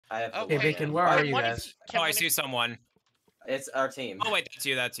I have. Okay, Bacon, where are you guys? Oh, I see someone. It's our team. Oh wait, that's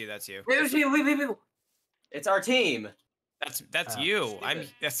you. That's you. That's you. Wait. It's our team. That's you.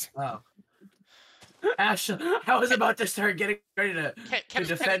 Yes. Oh. Ash, I was about to start getting ready to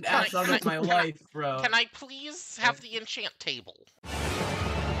defend Ash with my life, bro. Can I please have the enchant table?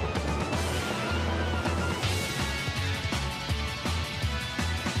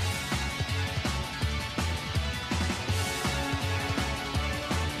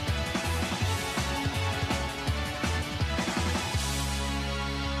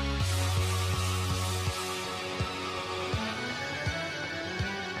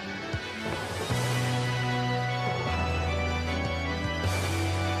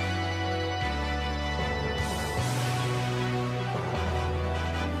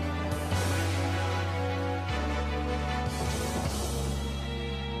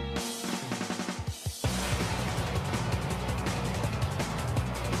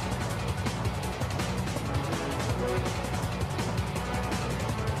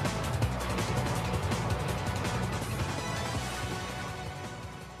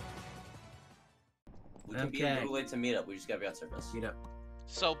 We can be a little late to Meetup. We just gotta be on surface. Meetup.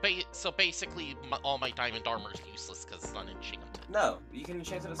 So basically, all my diamond armor is useless because it's unenchanted. No, you can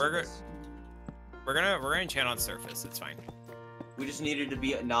enchant it on surface. We're gonna enchant on surface. It's fine. We just needed to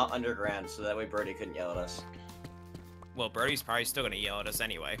be not underground, so that way Brody couldn't yell at us. Well, Brody's probably still gonna yell at us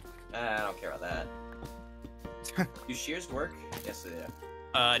anyway. I don't care about that. Do shears work? Yes, they do.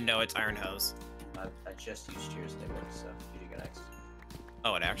 No, it's iron hose. I just used shears and they work, so you do go next.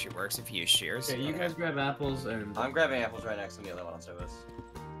 Oh, it actually works if you use shears. Okay, you guys grab apples and... I'm grabbing apples right next to the other one on surface.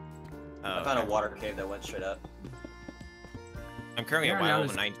 Oh, I found a water cave that went straight up. I'm currently at wild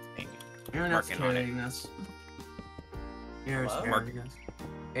level 19. You're not carrying us. Air is carrying us.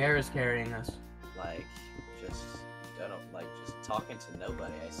 Air is carrying us. Like, just talking to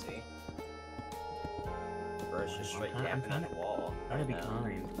nobody, I see. Or it's just straight yapping on the wall. Trying to be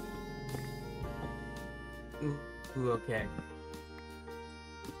kind. Ooh, okay.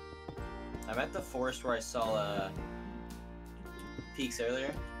 I'm at the forest where I saw peaks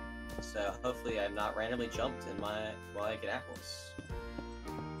earlier, so hopefully I'm not randomly jumped in while I get apples.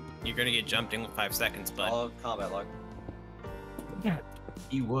 You're gonna get jumped in 5 seconds, but All combat log. Yeah,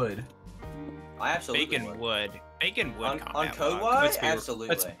 you would. I absolutely Bacon would. Bacon would on combat code log. wise,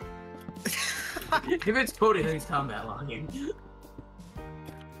 absolutely. If it's coded, then he's combat logging.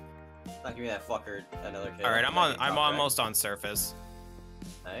 Not give me that fucker another kill. All right, I'm almost on surface.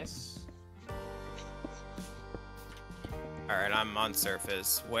 Nice. All right, I'm on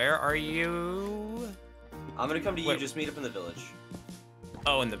surface. Where are you? I'm gonna come to you. Just meet up in the village.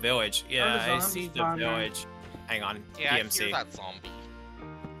 Oh, in the village. Yeah, I see the village. Hang on. Yeah, PMC. I hear that zombie.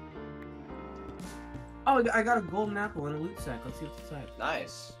 Oh, I got a golden apple in a loot sack. Let's see what's inside.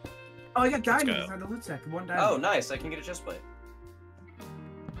 Nice. Oh, I got diamonds inside the loot sack. One diamond. Oh, nice. I can get a chest plate.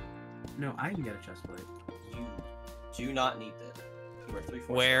 No, I can get a chest plate. You do not need that. You are 3/4.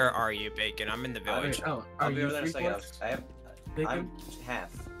 Where are you, Bacon? I'm in the village. Oh, I'll are be you over there in a second. 3/4? I'm half.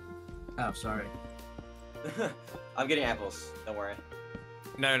 Oh, sorry. I'm getting apples. Don't worry.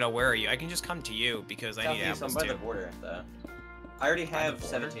 No, where are you? I can just come to you because I need apples I'm by too. the border, though. I already have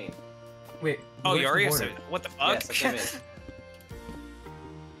 17. Wait. Oh, you already have 7. What the fuck? Yes, I came in.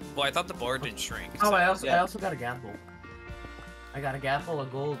 Well, I thought the board didn't shrink. Oh, so. I also got a gapple. I got a gapple, a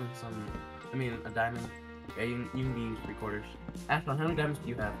gold, and some. I mean, a diamond. Yeah, you can be 3/4. Ashton, how many diamonds do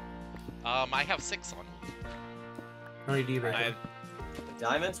you have? I have 6 on me. How many do you have?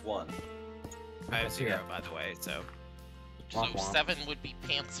 Diamonds 1. I have 0, by the way. So. So 7 would be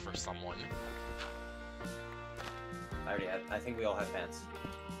pants for someone. I think we all have pants.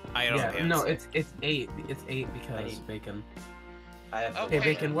 I don't have pants. No, it's 8. It's 8 because Bacon. I have. Okay,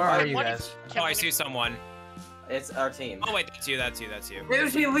 Bacon, where are you guys? Oh, I see someone. It's our team. Oh wait, that's you. That's you. That's you.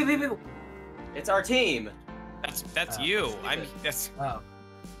 Wait. It's our team. That's you. Oh.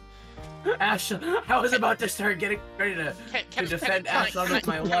 Ash, I was about to start getting ready to defend Ash with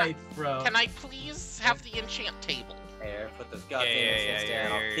my life, bro. Can I please have the enchant table? Here, put this goddamn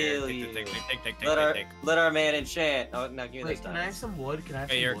down. I'll kill you. Take. Let our man enchant. Oh, now give me this Can I have some wood? Can I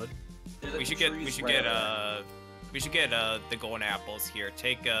have some wood? We should get the golden apples here.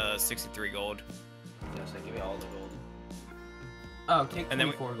 Take 63 gold. Yes, give me all the gold. Oh, take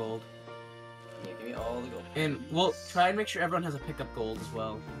 24 gold. Yeah, give me all the gold. And we'll try and make sure everyone has a pickup gold as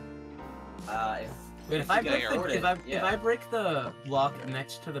well. If I break the block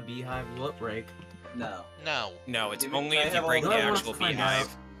next to the beehive, will it break? No. No, it's only if you break the actual beehive.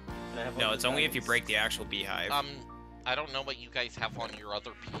 No, it's only if you break the actual beehive. I don't know what you guys have on your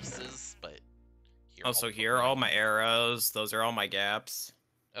other pieces, but... Also here, all my arrows, those are all my gaps.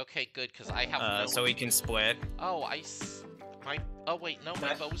 Okay, good, because I have no... So we can split. Oh, oh wait, no,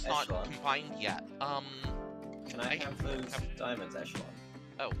 my bow's not combined yet. Can I have those diamonds, Echelon?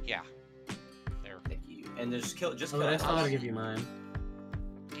 Oh, yeah. There. Thank you. And just kill Oh, I still gotta give you mine.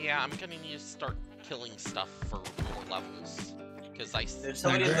 Yeah, I'm gonna need to start killing stuff for more levels. Because There's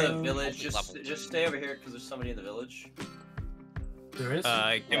somebody in the village. Just stay over here, because there's somebody in the village. There is?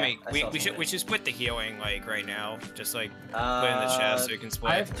 We should split the healing, like, right now. Just, like, put in the chest so we can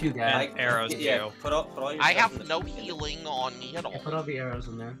split. I have 2 guys. And arrows, too. Put all your I have no healing on me at all. Yeah, put all the arrows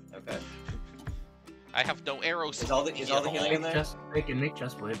in there. Okay. I have no arrows. Is all the healing in there? Make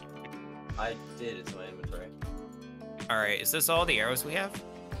chest plate. I did. It's in my inventory. Alright, is this all the arrows we have?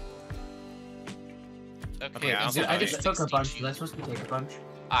 Okay, yeah, I just took a bunch. Was I supposed to take a bunch?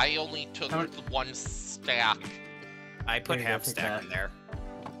 I only took the 1 stack. I put half stack in there.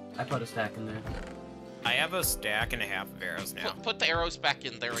 I put a stack in there. I have a stack and a half of arrows now. Put the arrows back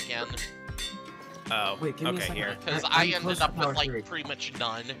in there again. Oh, wait, give me a second. here. Because I ended up with, like, pretty much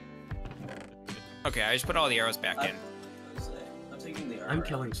none. Okay, I just put all the arrows back in. I'm taking the arrow. I'm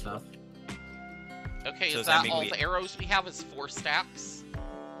killing stuff. Okay, So is that all the arrows we have is 4 stacks?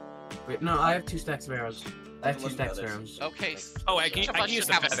 Wait, no, I have 2 stacks of arrows. I have 2 stacks of arrows. Okay. Oh, I can use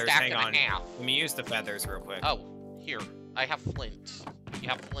the feathers. Hang on. Let me use the feathers real quick. Oh, here. I have flint. You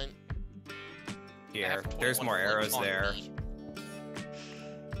have flint? Here. There's more arrows there.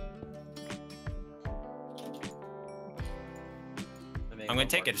 I'm gonna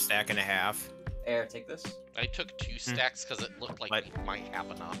take a stack and a half. Air, take this. I took 2 stacks because it looked like we might have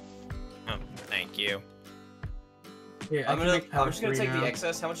enough. Oh, thank you. Here, I'm just gonna take the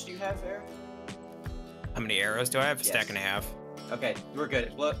excess. How much do you have, Air? How many arrows do I have? A stack and a half. Okay, we're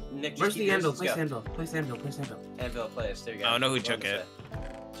good. Well, Nick, where's the anvil? Place anvil. Place anvil. Place anvil. Anvil, place. There you go. I don't know who took it.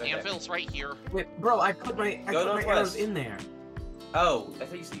 Okay. Anvil's right here. Wait, bro, I put my arrows in there. Oh, I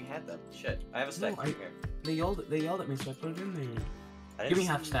thought you said you had them. Shit, I have a stack here. They yelled at me, so I put it in there. Give me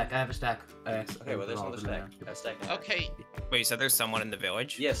half a stack. I have a stack. Okay, well, there's another stack. I have a stack. Okay. Wait, you said there's someone in the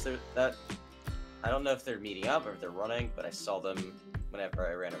village? Yes, I don't know if they're meeting up or if they're running, but I saw them whenever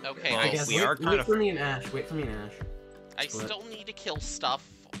I ran over. Okay, well, we are kind of. Wait for me and Ash. Wait for me and Ash. I still need to kill stuff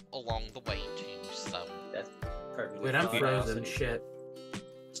along the way too, so. That's perfectly Wait, I'm frozen. Shit.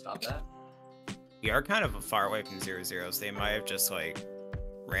 Stop that. We are kind of far away from 0-0s. They might have just like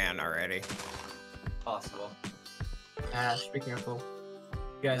ran already. Possible. Ash, be careful.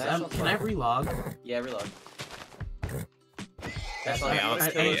 Guys, can I relog? Yeah, relog. That's I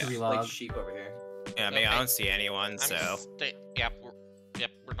need to relog. Like sheep over here. Yeah, I mean, I don't see anyone, so. Yep,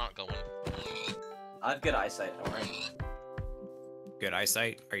 we're not going. I've good eyesight, don't worry. Good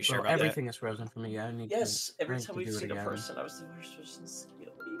eyesight? Are you sure Bro, about everything is frozen for me. I need yes, to, every time we've seen a again. person, I was the worst person.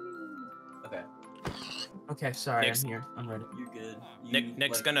 Okay. Okay, sorry, I'm here. I'm ready. You're good.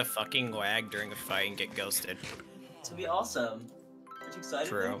 Nick's gonna fucking lag during a fight and get ghosted. To be awesome. Aren't you excited?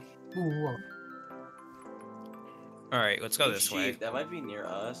 True. Ooh, Alright, let's go this way. That might be near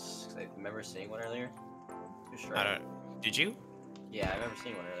us, because I remember seeing one earlier. Sure. I don't. Did you? Yeah, I remember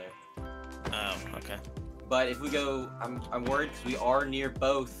seeing one earlier. Oh, okay. But if we go, I'm worried because we are near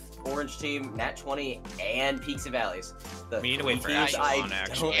both Orange Team, Nat 20, and Peaks and Valleys. We need to wait for Echelon,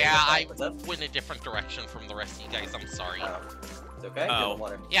 actually. Yeah, I went a different direction from the rest of you guys. I'm sorry. It's okay.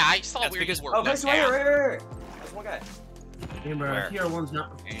 Oh. Yeah, I saw That's where because you were. Oh, there's one here. There's one guy. Remember, tier 1's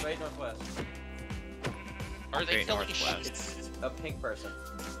not. Right northwest. Are they killing sheep? It's a pink person.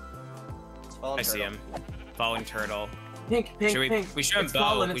 It's fallen I see him. Falling turtle. Pink. We should it's bow.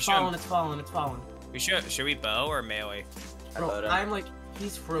 Fallen, it's fallen. Should we bow or melee? Bro, I'm like,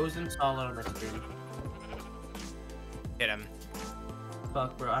 he's frozen solid on my screen. Hit him.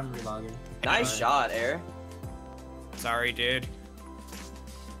 Fuck, bro, I'm relogging. Nice shot, Air. Sorry, dude.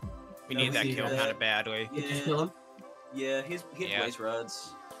 We need that kill kind of badly. Did you kill him? Yeah, he had blaze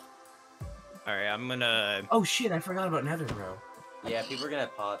rods. Alright, I'm gonna... Oh shit, I forgot about nether, bro. Yeah, people are gonna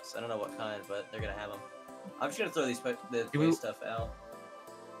have pots. I don't know what kind, but they're gonna have them. I'm just gonna throw the blaze stuff out.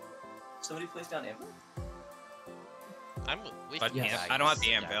 Somebody place down anvil? I'm with you. I don't have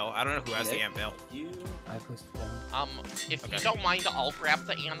the anvil. I don't know who has the anvil. I placed it down. If you don't mind, I'll grab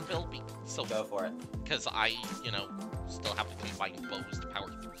the anvil. So go for it. Because I, still have to combine bows to power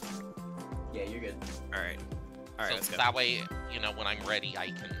through. Yeah, you're good. Alright. So let's go. that way, when I'm ready, I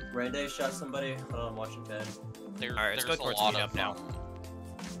can... Rande shot somebody. Hold on, I'm watching bed. Alright, let's go towards Meetup now.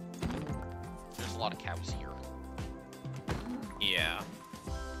 There's a lot of cows here. Yeah.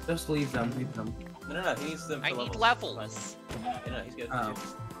 Just leave them, No, he needs them for I need levels. Yeah, no, he's good. Oh.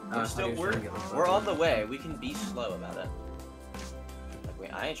 We're on the way. We can be slow about it.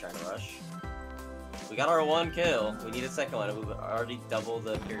 Like, I ain't trying to rush. We got our 1 kill. We need a second one. We've already doubled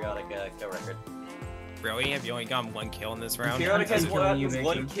the periodic kill record. Really? Have you only gotten 1 kill in this round? Periodic has killing you,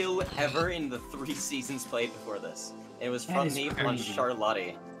 one kill ever in the 3 seasons played before this. And it was That from is me on crazy.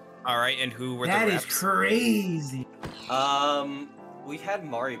 Charlotte. Alright, and who were That the is reps? crazy. We've had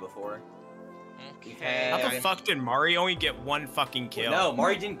Mari before. Okay. How the fuck did Mari only get 1 fucking kill? No,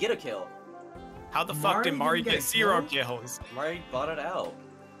 Mari didn't get a kill. How the fuck did Mari didn't get a 0 kill? kills? Mari bought it out.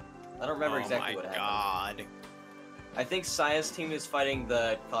 I don't remember exactly what happened. Oh my god. I think Saya's team is fighting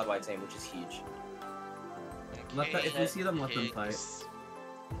the Cloudwide team, which is huge. If we see them, let them fight.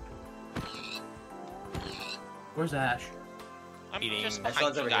 Where's Ash? I'm Eating. just That behind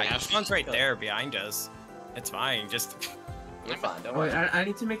sounds you over guys. here. Ashland's right there behind us. It's fine, just... You're fine, don't Oh, wait, worry. I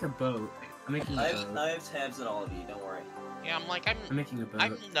need to make a boat. I'm making a I boat. have tabs on all of you, don't worry. Yeah, I'm making a boat. I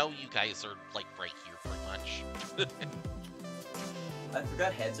know you guys are like right here pretty much. I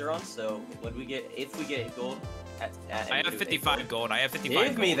forgot heads are on, so if we get gold I have 55 gold. I have 55 gold.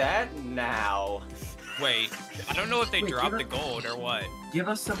 Give me that now. Wait, I don't know if they Wait, dropped give the gold or what. Give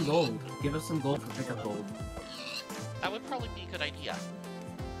us some gold. Give us some gold for pickup gold. That would probably be a good idea.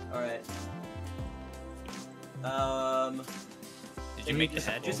 Alright. Did you make the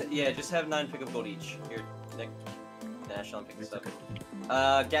head? Just have 9 pickup gold each. Here, Nick. Nash, I'll pick this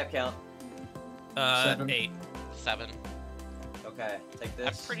up. Gap count. 7. 8. 7. Okay, take this.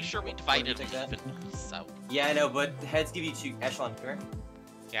 I'm pretty sure we What, divided take that? evenly, so. Yeah, I know, but heads give you 2. Echelon, come here.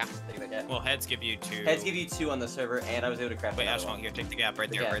 Yeah. Take that gap. Well, heads give you 2. Heads give you 2 on the server, and I was able to craft Wait, another Echelon, one. here, take the gap right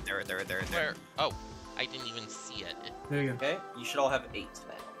The there, gap. right there, right there, right there, right there. Where? Oh, I didn't even see it. There you go. Okay, you should all have 8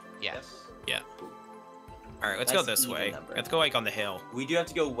 now. Yeah. Yes? Alright, let's Nice go this even way. number. Let's go like on the hill. We do have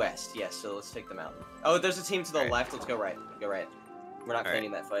to go west, yes, so let's take them out. Oh, there's a team to the Alright. left, let's go right. Go right. We're not Alright.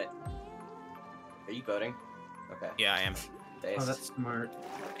 planning that fight. Are you voting? Okay. Yeah, I am. Oh, Based. that's smart.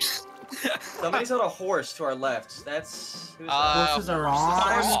 Somebody's on a horse to our left. That's... Who's that? Horses are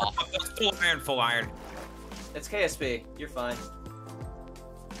on. Full iron, full iron. It's KSB. You're fine.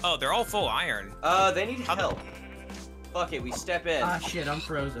 Oh, they're all full iron. They need How the- help. Fuck it, we step in. Ah, shit, I'm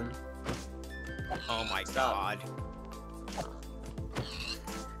frozen. Oh my Stop. god.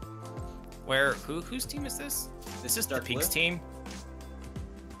 Whose team is this? This Is this the dark Peaks blue. team?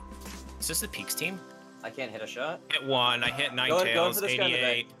 Is this the Peaks team? I can't hit a shot. Hit 1, I hit 9 Go tails, for this guy in the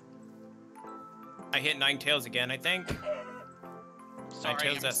back. 88. I hit 9 tails again, I think. Sorry,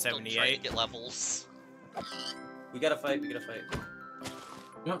 tails I'm at still trying to 78. get levels. We gotta fight, we gotta fight.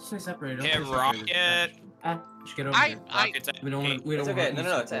 Don't stay separated. Don't Hit stay separated. rocket. Ash, get over I- here. Rocket's at We don't 8. want. We It's don't okay, want no, you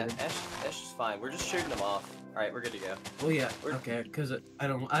no, it's separated. Ash is fine. We're just shooting them off. Alright, we're good to go. Well, yeah. We're- Okay, because I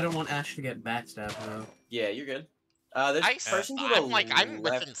don't want Ash to get backstabbed though. Yeah, you're good. There's a person to the I'm like, I'm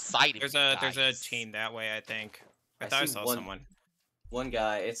left. within sight of There's you a guys. team that way, I think. I I thought I see saw one- someone. One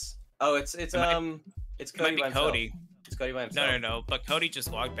guy. It's might- it's It Cody might be by himself. Cody. It's Cody by himself. No, but Cody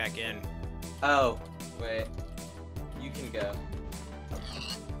just logged back in. Oh, wait. You can go.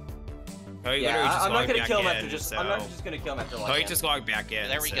 Cody Yeah, literally just I'm not logged gonna back kill him in, after just. so... I'm not just gonna kill him after Cody like. just logged back in.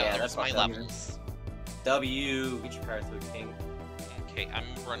 There we so... go. Yeah, There's that's my fucked up. levels. W. Get your power through king. Okay, I'm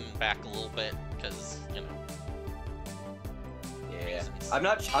running back a little bit because you know. Yeah. Reasons. I'm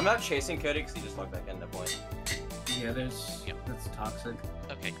not chasing Cody because he just logged back in. No point. Yeah, there's. Yep. That's toxic.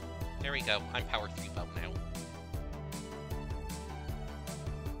 Okay, there we go. I'm power 3 bow now.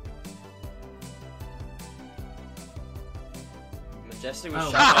 Majestic was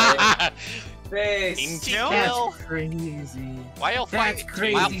Oh. shot by face. Intel? That's crazy. While That's fighting,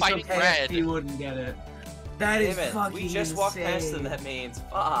 crazy. while So fighting red. KFC wouldn't get it. That is Damn it, fucking we just walked past them. insane. That means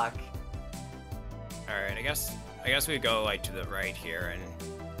fuck. Alright, I guess we go like to the right here and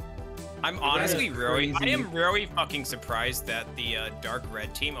I'm That honestly is really I crazy. am really fucking surprised that the dark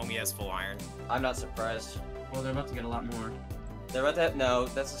red team only has full iron. I'm not surprised. Well, they're about to get a lot more. They're about to have, no,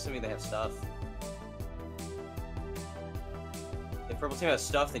 that's assuming they have stuff. If purple team has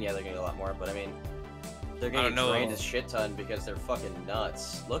stuff, then yeah, they're getting a lot more. But I mean, they're I getting don't know. drained a shit ton because they're fucking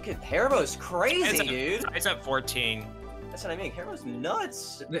nuts. Look at Haribo's crazy, dude. It's at 14. That's what I mean. Haribo's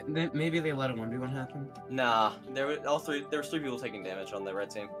nuts. Maybe they let a 1v1 happen. Nah, there was there was 3 people taking damage on the red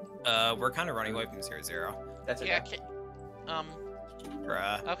team. We're kind of running away from 0-0. That's okay. Yeah. Okay.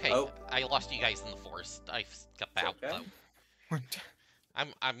 Bruh. Okay. Oh. I lost you guys in the forest. I got out Okay. though.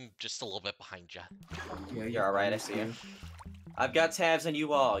 I'm just a little bit behind you. Yeah, You're alright. I see you. I've got tabs on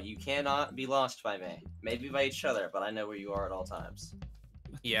you all. You cannot be lost by me. Maybe by each other, but I know where you are at all times.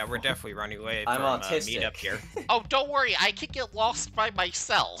 Yeah, we're definitely running away I'm from autistic. Meetup here. Oh, don't worry. I can get lost by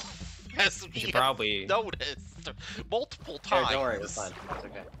myself. As You we should have probably... noticed multiple Here, times. don't worry, we're fine. It's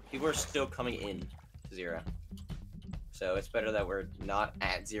okay. People are still coming in to 0. So it's better that we're not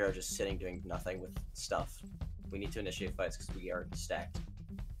at 0, just sitting doing nothing with stuff. We need to initiate fights because we are stacked.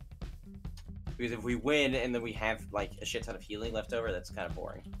 Because if we win and then we have like a shit ton of healing left over, that's kind of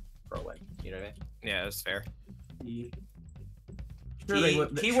boring for a win. You know what I mean? Yeah, that's fair.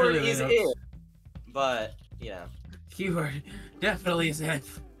 Keyword is it, but you know. Keyword definitely is it.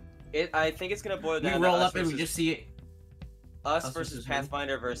 I think it's gonna boil down. We roll to up and we just see it. Us versus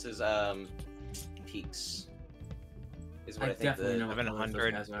Pathfinder versus Peaks. Is what I think. Definitely know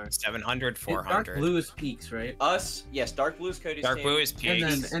 700, 700, 400. Dark blue is Peaks, right? Us, yes. Dark blue is Cody's Dark team. blue is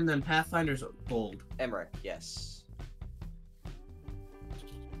Peaks. And then Pathfinder's gold. Emmerich, yes.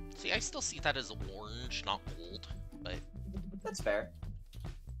 See, I still see that as orange, not gold, but That's fair.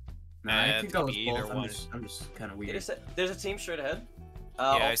 Nah, I think I was either both. one. I'm just kind of weird. There's a team straight ahead.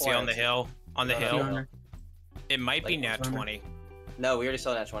 Yeah, I see on the hill. On the hill. Hunter. It might be Like, nat 20. No, we already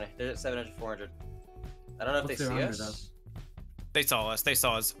saw that 20. They're at 700, 400. I don't know if What's they their see under, us. They saw us. They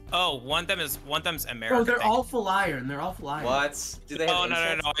saw us. Oh, one of them is America. Bro, they're all full iron. They're all full iron. What? Do they have Oh,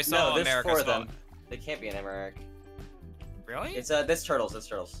 no. I saw No, there's America. 4 of them. They can't be in Emmerich. Really? It's this turtles. It's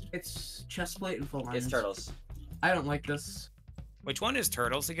turtles. It's chestplate and full iron. It's turtles. I don't like this. Which one is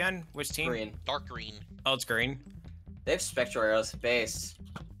turtles again? Which team? Green. dark green. Oh, it's green. They have spectral arrows. Base.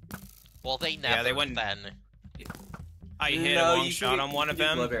 Well, they never. Yeah, they wouldn't- then. I hit a long shot on one of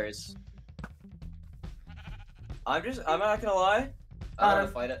them. Blueberries. I'm not gonna lie. I want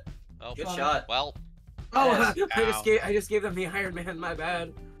to fight it. Oh, Good shot. Well, Oh, Yes. I just gave them the Iron Man. My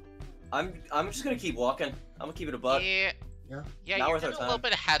bad. I'm just gonna keep walking. I'm gonna keep it a buck. yeah, Yeah. yeah, Not you're worth our getting a little time.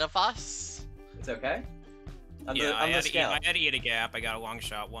 bit ahead of us. It's okay. I'm Yeah, I the had scout. to eat a gap. I got a long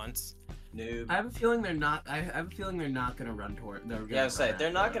shot once. Noob. I have a feeling they're not. I have a feeling they're not gonna run toward. Yeah, I was saying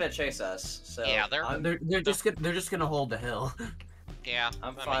they're not gonna chase us. So Yeah, they're- They're just gonna hold the hill. Yeah,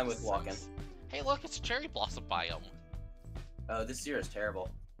 I'm that fine makes with walking. sense. Hey, look, it's a cherry blossom biome. Oh, this year is terrible.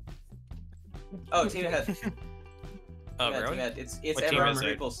 Oh, team ahead. Oh, Team ahead, really? team ahead. It's What team is it?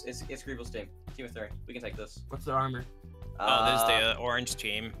 Greeple's. It's Greeple's team. Team of 3. We can take this. What's their armor? Oh, there's the orange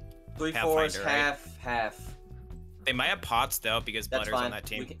team. 3/4, Pathfinder, right? half. They might have pots though because That's Butter's fine. on that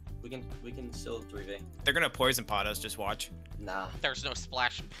team. We can still 3v. They're gonna poison pot us. Just watch. Nah, There's no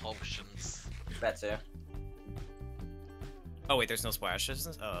splash potions. that too. Oh wait, there's no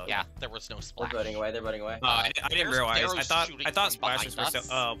splashes. Oh. Yeah, there was no They're splash. voting away. They're voting away. I didn't There's realize. arrows shooting I thought from behind splashes were so. us.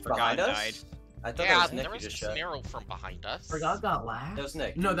 Oh, Behind forgot us? died. I thought Yeah, that was Nick there who was just just an shot. arrow from behind us. Forgot got last. That was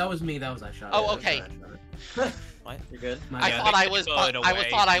Nick. No, that was me. That was I shot. Oh, it. okay. What? You're good. My I bad. thought they I was. blew it away.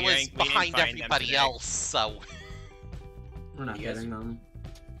 thought I We was didn't behind find them everybody today. else. So. We're not You guys- getting them.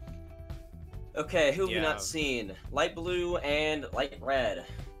 Okay, who have we Yeah. not seen? Light blue and light red.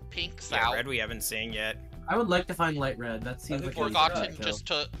 Pink's Yeah, out. red we haven't seen yet. I would like to find light red. That seems who like forgot an to easy Forgotten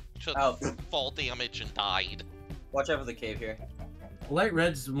kill. just to Oh. fall damage and died. Watch out for the cave here. Light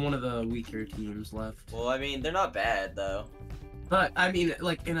red's one of the weaker teams left. Well, I mean, they're not bad though. But I mean,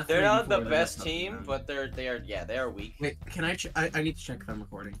 like in a. They're not the 3v4, best not team, tough. but they are weak. Wait, can I? I need to check if I'm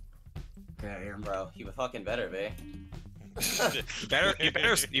recording. Okay, I am. Bro, you fucking better be.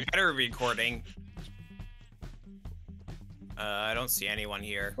 You better be recording. I don't see anyone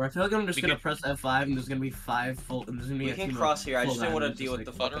here. Or I feel like I'm just We gonna can- press F5 and there's gonna be 5 full. And there's gonna be We a can team cross of here. I full just didn't want to diamonds, deal just with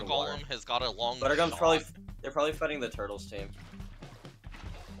the like- Butter fucking water. Golem has got a long Buttergum's shot. they're probably fighting the turtles team.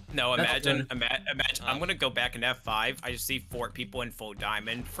 No, That's imagine. good. Imagine. I'm gonna go back in F5. I just see 4 people in full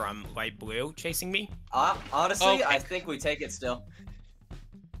diamond from light blue chasing me. Honestly, Okay. I think we take it still.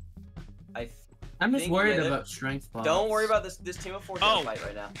 I'm just think worried we get it. about strength pots. Don't worry about this team of 4 is in Oh, a fight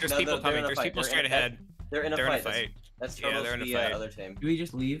right now. There's No, people they're coming. in a There's fight. people They're straight in- ahead. They're in a They're in a fight. fight. That's Yeah, Turtles, they're in a the fight. other team. Do we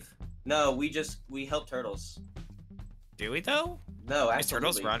just leave? No, we help Turtles. Do we though? No, Is absolutely.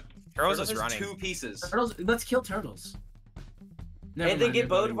 Turtles run? Turtles is has running. 2 pieces. Turtles. Let's kill turtles. Never And they mind, get they're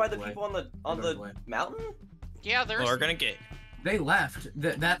bowed going by the away. people on the They're going away. mountain? Yeah, there's. Well, we're gonna get. They left.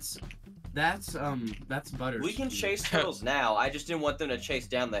 That's Butters. We can chase Turtles now. I just didn't want them to chase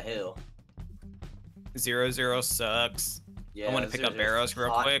down the hill. 0-0 sucks. Yeah, I want to pick up Zero Zero's arrows real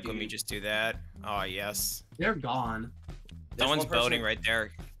hot, quick. Let me dude. just do that. Oh yes. They're gone. There's Someone's one person- boating right there.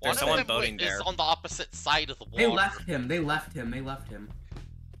 One There's of someone them boating is there. on the opposite side of the water. They left him. They left him. They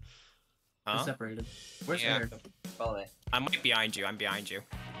Huh? separated. Where's Yeah. Eric? Follow me. I'm right behind you. I'm behind you.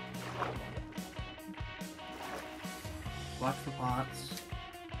 Watch for pots.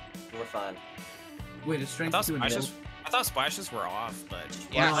 We're fine. Wait, is I strength thought 2 and splashes. build? I thought splashes were off, but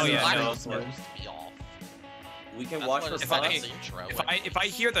Yeah, Oh, yeah, Splash no, was it's supposed to be off. We can That's watch what for it If I- said spots. in the intro. if I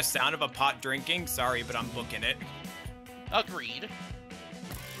hear the sound of a pot drinking, sorry, but I'm booking it. Agreed.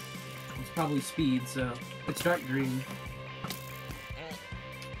 It's probably speed, so it's dark green.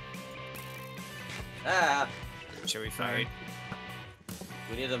 Ah, Should we fight?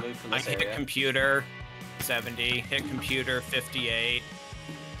 We need to move from I this hit area. computer, 70. Hit computer, 58.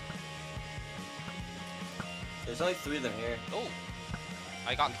 There's only 3 of them here. Oh,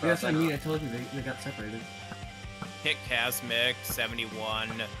 I got That's what I mean. I told you they got separated. Hit Casmic, 71.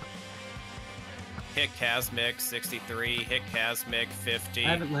 Hit Casmic, 63. Hit Casmic, 50. I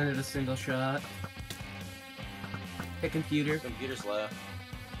haven't landed a single shot. Hit computer. Computer's low.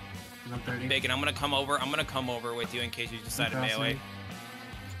 I'm 30. Bacon, I'm gonna come over. I'm gonna come over with you in case you decide to crossing. melee.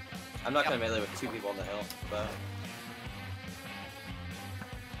 I'm not gonna melee with 2 people on the hill, but...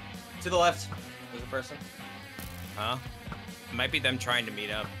 To the left. There's a person. Huh? It might be them trying to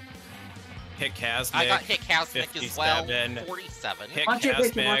meet up. Hit Casmic. I got hit Casmic as well. 57. 47. Hit Watch it,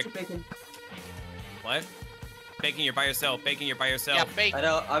 Bacon. Watch Casmic. it, Bacon. What? Bacon, you're by yourself. Bacon, you're by yourself. Yeah, Bacon. I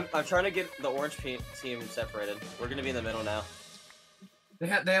know, I'm trying to get the orange team separated. We're gonna be in the middle now. They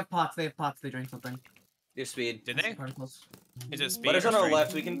have pots. They have pots. They drank something. Your speed. Did they? Particles. Is it speed? But it's or on our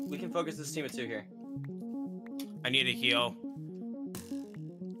strength? left. We can focus this team of 2 here. I need a heal.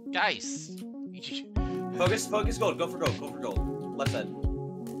 Guys. Focus gold. Go for gold. Left side.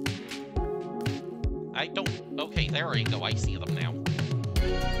 I don't... Okay, there we go. I see them now.